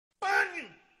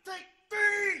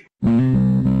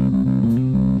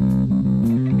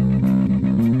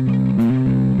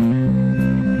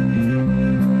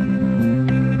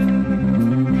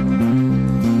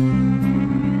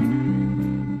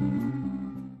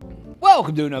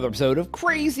Welcome to another episode of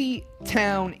Crazy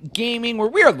Town Gaming, where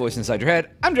we are the voice inside your head.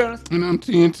 I'm Jonas. And I'm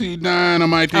TNT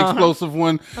Dinomight, the explosive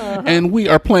one. And we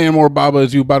are playing more Baba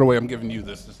as you. By the way, I'm giving you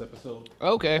this episode.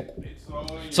 Okay.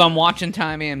 So I'm watching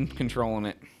time and controlling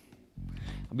it.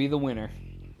 I'll be the winner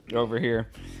over here.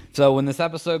 So when this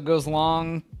episode goes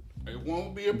long, it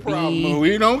won't be a problem.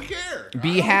 We don't care.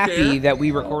 Be happy that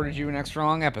we recorded you an extra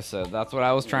long episode. That's what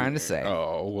I was trying to say.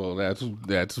 Oh, well,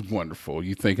 that's wonderful.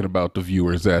 You thinking about the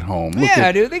viewers at home. Look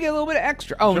dude, they get a little bit of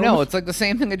extra. Oh, Jonas, no, it's like the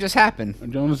same thing that just happened.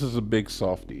 Jonas is a big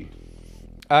softie.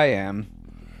 I am.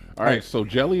 All right, so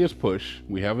jelly is push.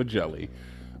 We have a jelly.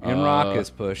 And rock is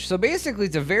push. So basically,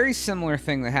 it's a very similar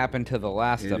thing that happened to the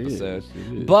last episode.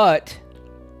 It is. But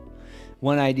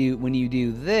when you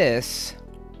do this,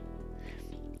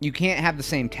 you can't have the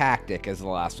same tactic as the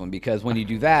last one, because when you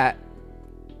do that,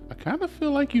 I kind of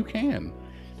feel like you can.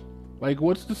 Like,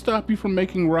 what's to stop you from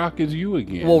making rock as you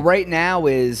again? Well, right now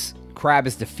is crab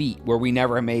is defeat, where we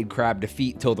never made crab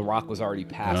defeat till the rock was already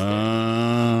past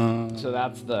it. So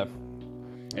that's the...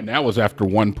 And that was after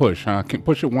one push, huh? Can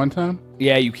push it one time?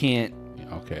 Yeah, you can't.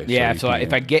 Okay. Yeah, so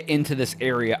if I get into this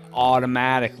area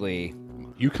automatically...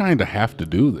 You kind of have to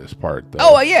do this part, though.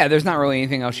 Oh, yeah, there's not really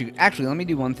anything else you... Actually, let me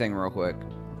do one thing real quick.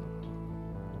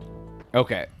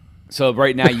 Okay, so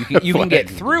right now you can get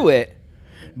through it,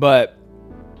 but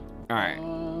all right.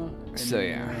 So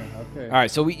yeah. Okay. All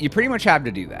right. So you pretty much have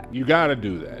to do that. You got to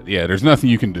do that. Yeah. There's nothing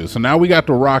you can do. So now we got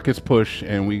the rockets push,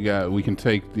 and we can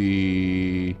take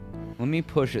the. Let me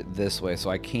push it this way so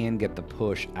I can get the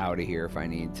push out of here if I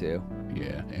need to.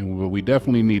 Yeah, and what we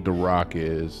definitely need the rock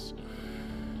is.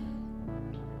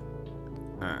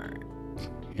 All right.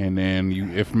 And then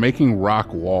if making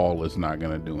rock wall is not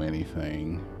gonna do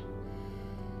anything.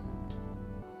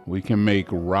 We can make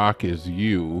rock as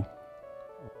you,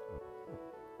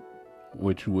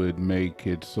 which would make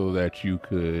it so that you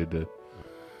could.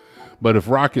 But if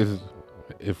rock is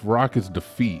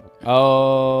defeat.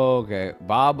 Oh, okay.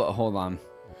 Baba, hold on.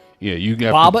 Yeah, you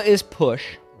got. Baba is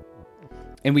push,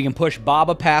 and we can push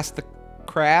Baba past the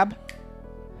crab.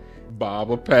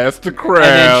 Baba past the crab. And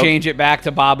then change it back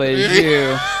to Baba is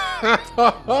you.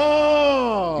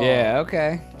 Yeah,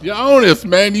 okay. Jonas,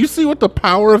 man, you see what the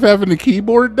power of having a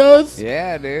keyboard does?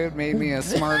 Yeah, dude, made me a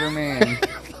smarter man.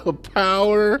 The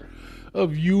power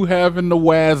of you having the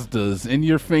WASDas in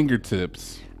your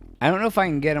fingertips. I don't know if I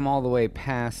can get him all the way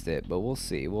past it, but we'll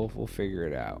see. We'll figure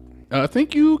it out. I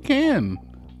think you can.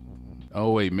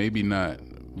 Oh wait, maybe not,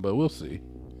 but we'll see.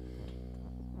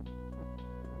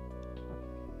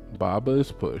 Baba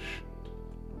is push.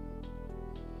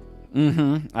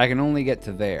 I can only get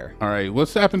to there. All right,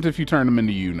 what's happened if you turn them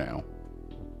into you now?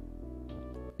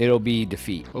 It'll be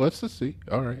defeat. Well, let's just see.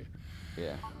 All right.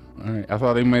 Yeah. All right. I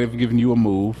thought they might have given you a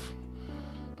move.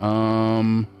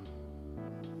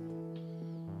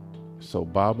 So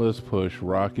Baba's push,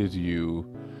 rock is you.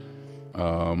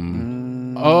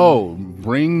 Oh,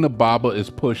 bring the Baba is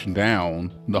push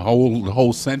down. The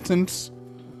whole sentence,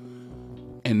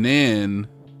 and then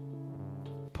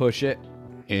push it.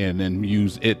 And then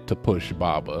use it to push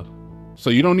Baba. So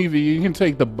you don't even you can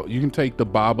take the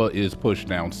Baba is pushed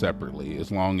down separately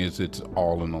as long as it's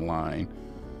all in the line.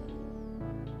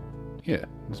 Yeah,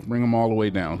 just bring them all the way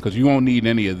down because you won't need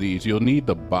any of these. You'll need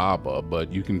the Baba,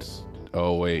 but you can.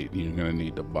 Oh wait, you're gonna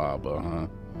need the Baba, huh?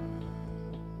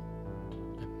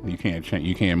 You can't change.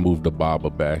 You can't move the Baba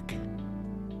back.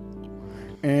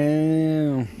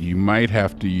 You might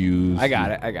have to use. I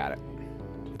got it.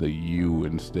 The U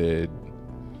instead.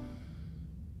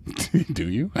 Do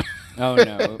you? Oh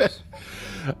no! Oops.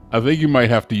 I think you might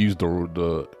have to use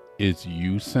the "is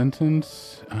you"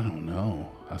 sentence. I don't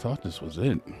know. I thought this was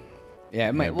it. Yeah,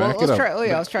 it might. Well, let's try.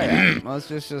 Let's try that. Let's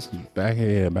just back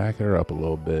her up a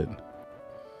little bit.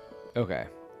 Okay.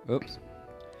 Oops.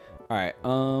 All right.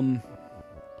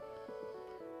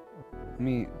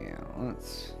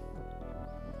 Let's.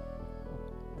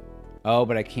 Oh,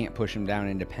 but I can't push him down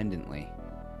independently.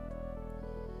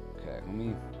 Okay. Let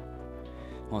me.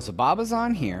 Well, so Baba's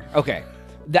on here. Okay.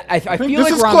 I feel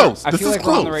like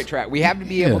we're on the right track. We have to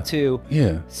be able to.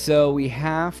 Yeah. So we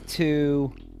have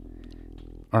to.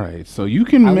 All right. So you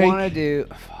can I want to do.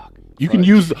 You can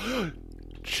use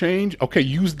change. Okay.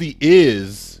 Use the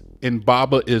is in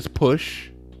Baba is push.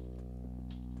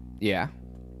 Yeah.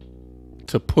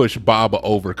 To push Baba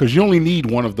over, because you only need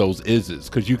one of those ises,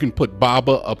 because you can put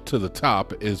Baba up to the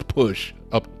top is push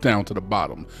up down to the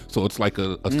bottom, so it's like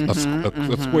a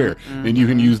square, and you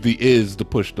can use the is to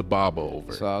push the Baba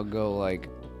over. So I'll go like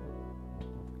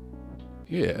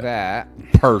that.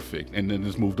 Perfect. And then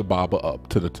just move the Baba up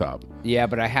to the top. Yeah,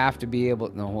 but I have to be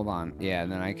able. No, hold on. Yeah, and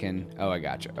then I can. Oh, I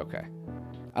gotcha. Okay.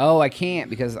 Oh, I can't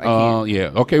because I can't.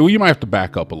 Yeah. Okay. Well, you might have to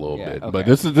back up a little bit, okay. but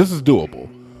this is doable.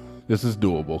 This is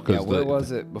doable. Yeah. Where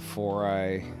was it before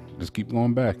I? Just keep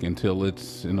going back until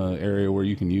it's in an area where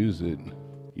you can use it.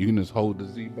 You can just hold the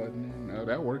Z button. No,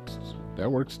 that works.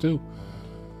 That works too.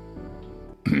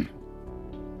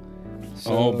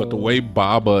 Oh, but the way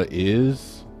Baba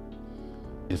is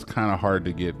kind of hard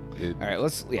to get it. All right,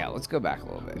 let's go back a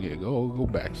little bit. Yeah, go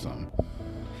back some.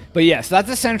 But yes, that's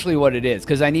essentially what it is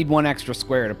because I need one extra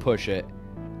square to push it.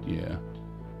 Yeah.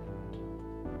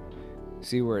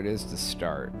 See where it is to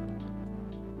start.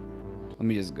 Let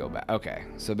me just go back. Okay,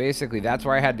 so basically that's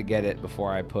where I had to get it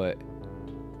before I put.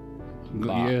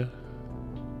 Yeah.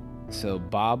 So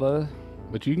Baba.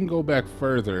 But you can go back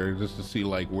further just to see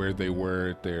like where they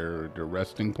were at their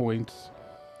resting points.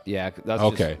 Yeah, that's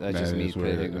okay. That's just me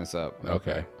picking this up.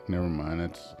 Okay, never mind.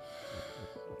 It's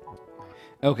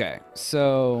okay.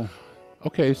 So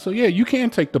yeah, you can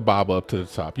take the Baba up to the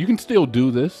top. You can still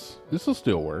do this. This will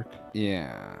still work.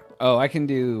 Yeah. Oh, I can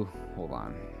do. Hold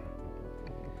on.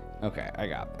 Okay, I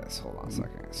got this. Hold on a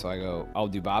second. So I'll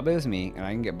do Baba as me, and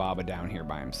I can get Baba down here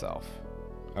by himself.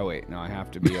 Oh wait, no, I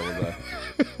have to be able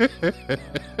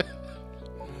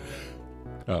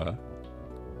to.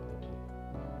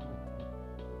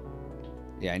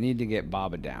 Yeah, I need to get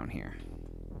Baba down here.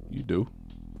 You do?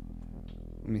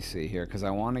 Let me see here, because I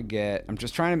want to get. I'm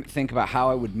just trying to think about how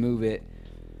I would move it.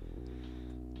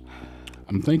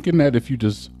 I'm thinking that if you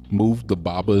just move the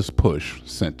Baba's push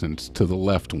sentence to the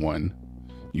left one,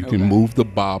 you can move the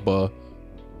Baba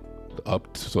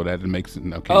up so that it makes it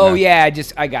okay. Oh yeah,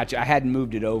 I got you. I hadn't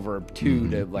moved it over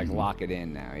to like lock it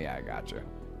in now. Yeah, I got you.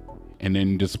 And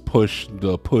then just push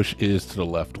is to the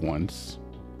left once.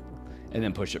 And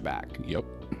then push it back. Yep.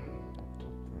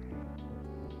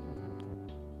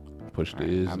 Push the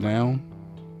is down.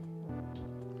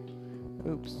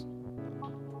 Oops.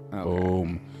 Okay.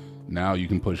 Boom. Now you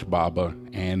can push Baba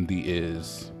and the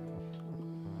is.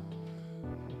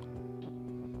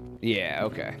 Yeah,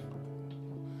 okay.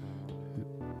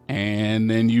 And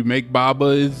then you make Baba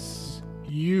is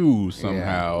you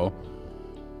somehow.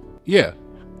 Yeah.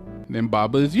 Then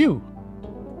Baba is you.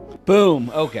 Boom.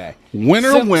 Okay.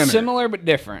 Winner. Similar but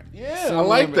different. Yeah, I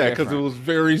like that because it was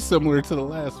very similar to the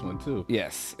last one too.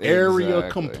 Yes. Area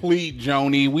complete,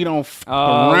 Joni. We don't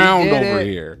around over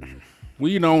here.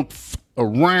 We don't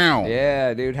around.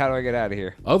 Yeah, dude. How do I get out of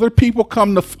here? Other people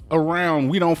come to around.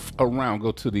 We don't around.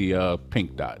 Go to the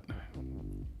pink dot.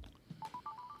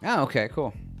 Oh, okay.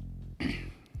 Cool.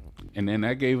 And then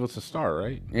that gave us a star,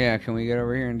 right? Yeah. Can we get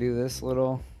over here and do this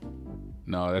little?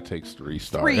 No, that takes 3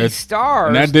 stars. 3 stars.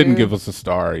 And that didn't give us a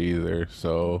star either.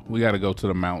 So we got to go to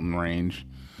the mountain range.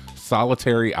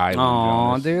 Solitary Island.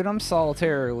 Aw, dude, I'm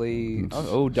solitarily.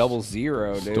 Oh,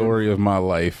 00, dude. Story of my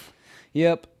life.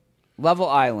 Yep. Level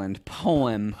Island.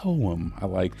 Poem. I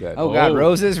like that. Oh, God.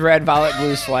 Roses, red, violet,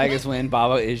 blues, flag is wind,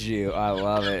 Baba is you. I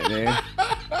love it, dude.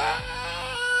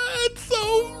 It's so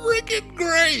freaking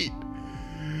great.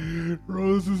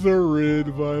 Roses are red,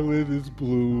 violet is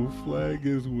blue, flag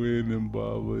is wind, and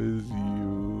Baba is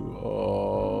you.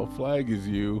 Oh, flag is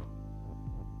you.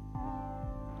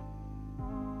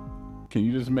 Can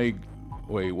you just make...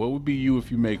 Wait, what would be you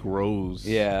if you make rose?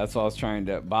 Yeah, that's what I was trying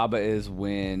to... Baba is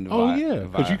wind. Oh, yeah,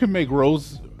 because you can make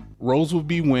rose... Rose will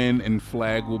be wind, and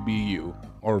flag will be you.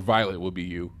 Or violet will be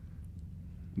you.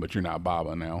 But you're not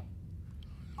Baba now.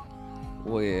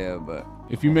 Well, yeah, but...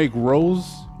 If you make rose,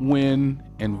 wind,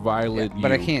 and violet,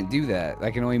 but I can't do that.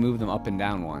 I can only move them up and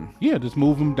down one. Yeah, just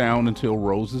move them down until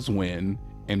rose is wind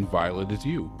and violet is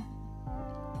you.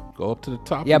 Go up to the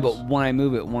top. Yeah, but when I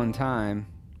move it one time...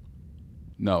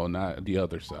 No, not the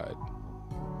other side.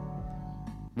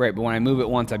 Right, but when I move it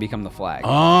once, I become the flag. Oh,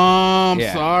 I'm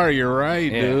sorry. You're right,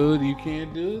 dude. You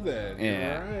can't do that.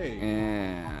 You're right.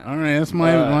 Yeah. All right, that's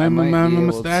my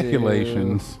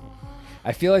miscalculations.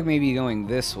 I feel like maybe going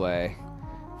this way.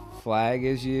 Flag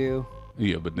is you.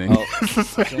 Yeah, but then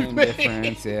it's the same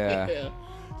difference. Yeah.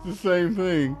 It's the same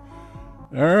thing.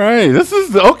 All right, this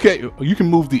is okay. You can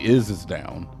move the is's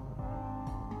down.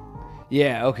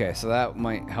 Yeah. Okay, so that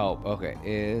might help. Okay,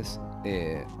 is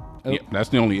it? Oh. Yeah, that's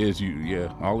the only is you.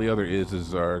 Yeah, all the other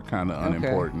is's are kind of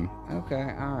unimportant.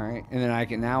 Okay. All right, and then I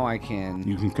can.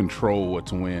 You can control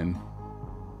what's when.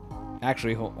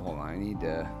 Actually, hold on. I need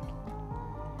to.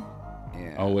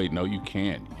 Yeah. Oh wait, no, you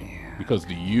can't. Yeah. Because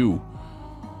the you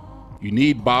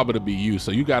need Baba to be you,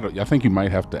 so you gotta. I think you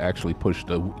might have to actually push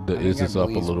the is's up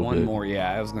a little bit. One more,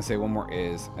 yeah. I was gonna say one more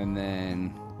is, and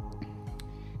then,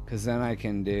 because then I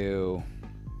can do.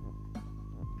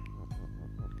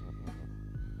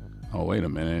 Oh wait a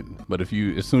minute! But if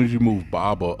you, as soon as you move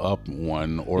Baba up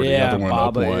one or the other one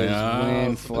Baba up one, is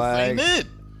wind, flag.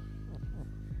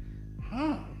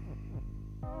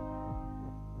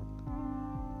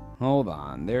 Hold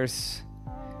on. There's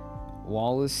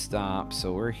wall is stopped,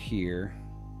 so we're here.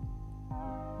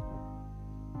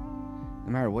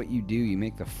 No matter what you do, you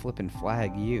make the flippin'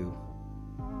 flag you.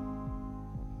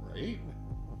 Right.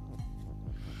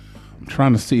 I'm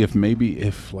trying to see if maybe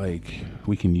if like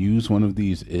we can use one of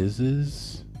these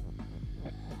ises.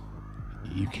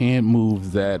 You can't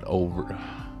move that over.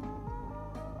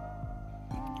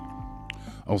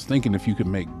 I was thinking if you could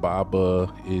make Baba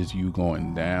is you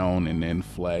going down and then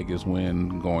flag is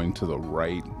win going to the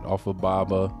right off of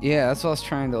Baba. Yeah, that's what I was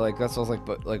trying to like. That's what I was like.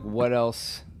 But like, what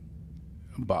else?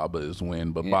 Baba is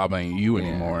win, but Baba ain't you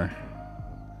anymore.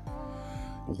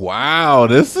 Wow,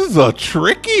 this is a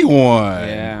tricky one.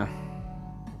 Yeah.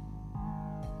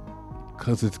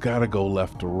 Because it's got to go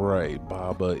left to right.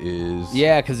 Baba is...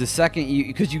 Yeah, because the second you...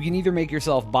 Because you can either make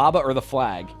yourself Baba or the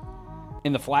flag.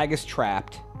 And the flag is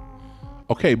trapped.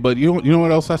 Okay, but you know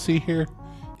what else I see here?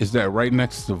 Is that right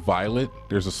next to Violet,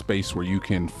 there's a space where you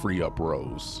can free up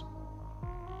Rose.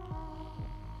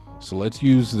 So let's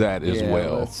use that as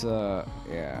well. Let's,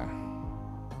 yeah.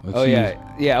 Let's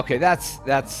yeah, okay, that's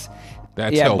yeah,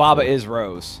 helpful. Baba is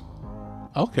Rose.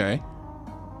 Okay.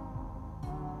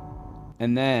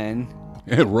 And then...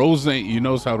 Rose ain't... You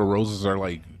notice how the roses are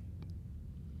like...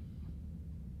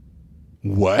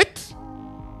 What?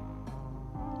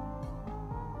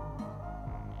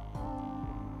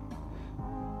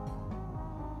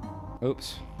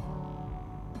 Oops.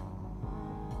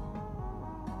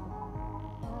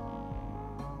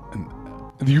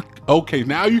 Okay,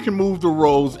 now you can move the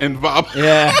Rose and Baba.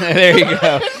 Yeah, there you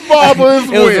go. Baba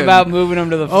is It was about moving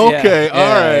them to the... Okay,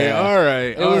 yeah, all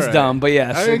right. It was dumb, but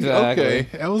yes, exactly. Okay,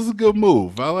 that was a good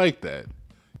move. I like that.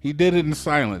 He did it in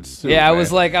silence, too. Yeah, I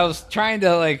was trying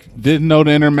to, like... Didn't know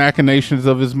the inner machinations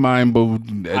of his mind, but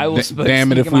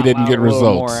damn it if we didn't get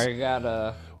results. I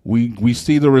gotta... We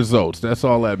see the results. That's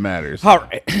all that matters. All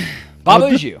right. Baba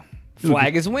is you.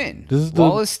 Flag is win.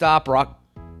 Wall is stop, rock...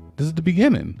 This is the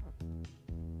beginning.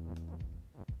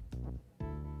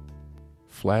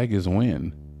 Flag is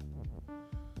win.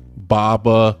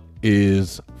 Baba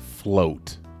is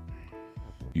float.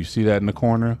 You see that in the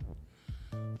corner?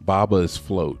 Baba is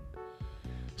float.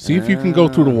 See if you can go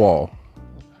through the wall.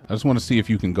 I just want to see if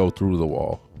you can go through the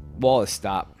wall. Wall is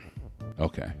stop.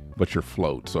 Okay. But you're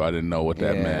float, so I didn't know what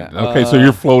that meant. Okay, so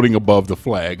you're floating above the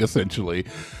flag, essentially.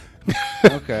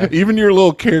 Okay. Even your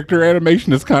little character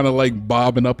animation is kind of like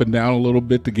bobbing up and down a little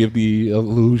bit to give the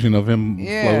illusion of him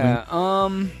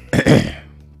floating.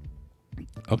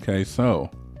 Okay,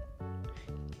 so.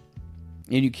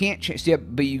 And you can't change... Yeah,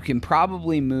 but you can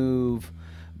probably move...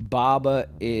 Baba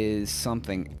is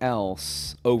something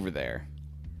else over there.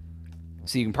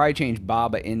 So you can probably change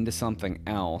Baba into something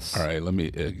else. All right, let me...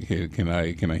 can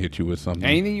I hit you with something?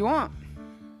 Anything you want.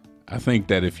 I think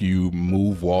that if you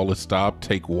move wall to stop,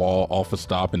 take wall off a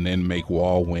stop, and then make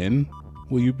wall win,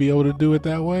 will you be able to do it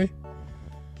that way?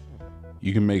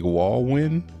 You can make wall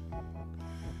win?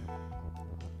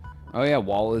 Oh, yeah,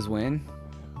 wall is win.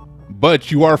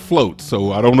 But you are float,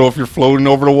 so I don't know if you're floating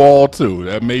over the wall, too.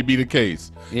 That may be the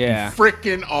case. Yeah. You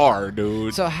frickin' are,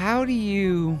 dude. So how do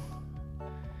you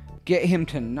get him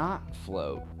to not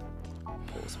float?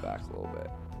 Pull this back a little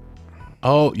bit.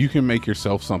 Oh, you can make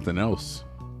yourself something else.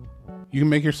 You can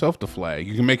make yourself the flag.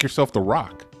 You can make yourself the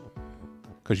rock.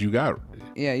 Because you got...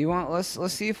 Yeah, you want...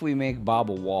 Let's see if we make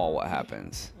Bob a wall, what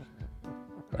happens.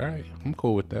 All right, I'm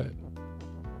cool with that.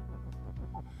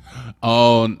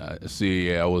 Oh,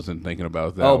 see, yeah, I wasn't thinking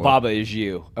about that. Oh, one. Baba is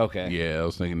you. Okay. Yeah, I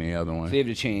was thinking the other one. So you have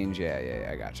to change. Yeah,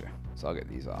 I gotcha. So I'll get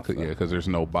these off. Yeah, because there's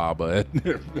no Baba at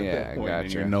yeah, I gotcha.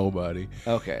 You're nobody.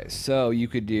 Okay, so you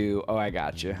could do... Oh, I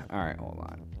gotcha. All right, hold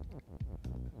on.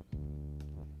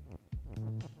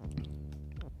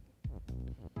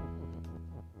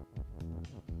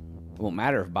 It won't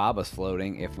matter if Baba's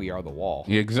floating if we are the wall.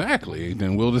 Yeah, exactly.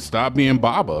 Then we'll just stop being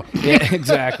Baba. Yeah,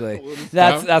 exactly.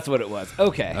 That's what it was.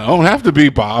 Okay. I don't have to be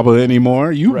Baba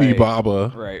anymore. You be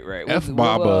Baba. Right. F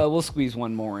Baba. We'll squeeze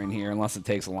one more in here, unless it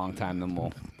takes a long time. Then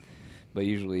we'll. But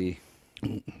usually.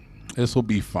 This will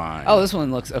be fine. Oh, this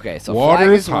one looks okay. So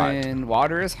water is hot.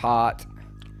 Water is hot.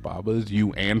 Baba is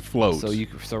you and float.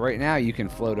 So right now you can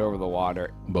float over the water.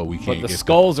 But we can't. But the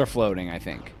skulls are floating, I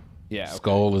think. Yeah. Okay.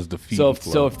 Skull is defeat. So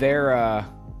if they're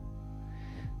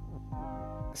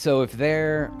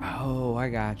oh, I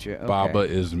got you. Okay. Baba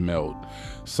is melt.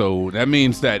 So that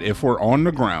means that if we're on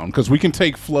the ground, because we can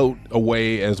take float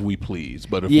away as we please,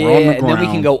 but if we're on the ground, then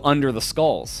we can go under the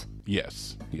skulls.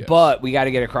 Yes. But we got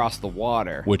to get across the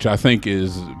water, which I think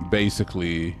is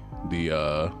basically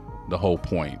the whole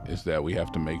point, is that we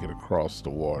have to make it across the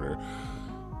water.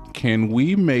 Can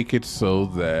we make it so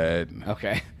that?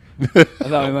 Okay. I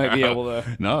thought we might be able to.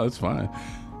 No, it's fine.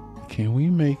 Can we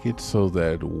make it so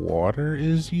that water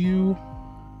is you?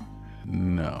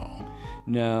 No.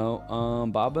 No.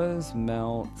 Baba's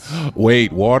melts.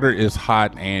 Wait, water is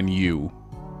hot and you.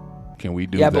 Can we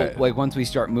do that? Yeah, but like once we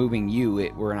start moving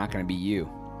you, we're not going to be you.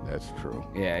 That's true.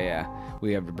 Yeah.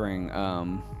 We have to bring.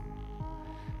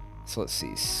 So let's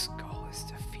see. Skull is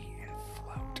defeat and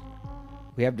float.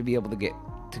 We have to be able to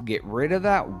get rid of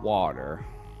that water.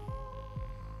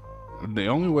 The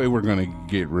only way we're gonna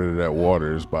get rid of that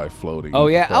water is by floating. Oh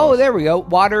yeah. across. Oh, there we go.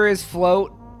 Water is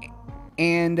float,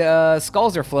 and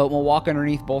skulls are float. We'll walk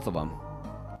underneath both of them.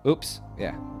 Oops.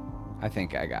 Yeah. I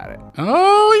think I got it.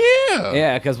 Oh yeah.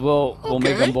 Yeah, because we'll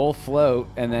make them both float,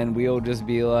 and then we'll just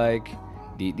be like,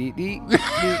 dee dee dee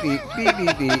dee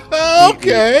dee dee.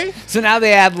 Okay. So now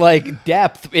they add like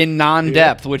depth in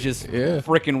non-depth, which is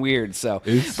freaking weird. So,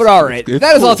 but all right,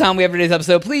 that is all the time we have for today's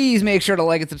episode. Please make sure to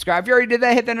like and subscribe. If you already did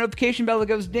that, hit that notification bell that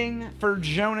goes ding for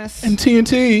Jonas and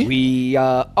TNT. We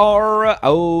are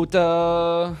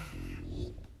out.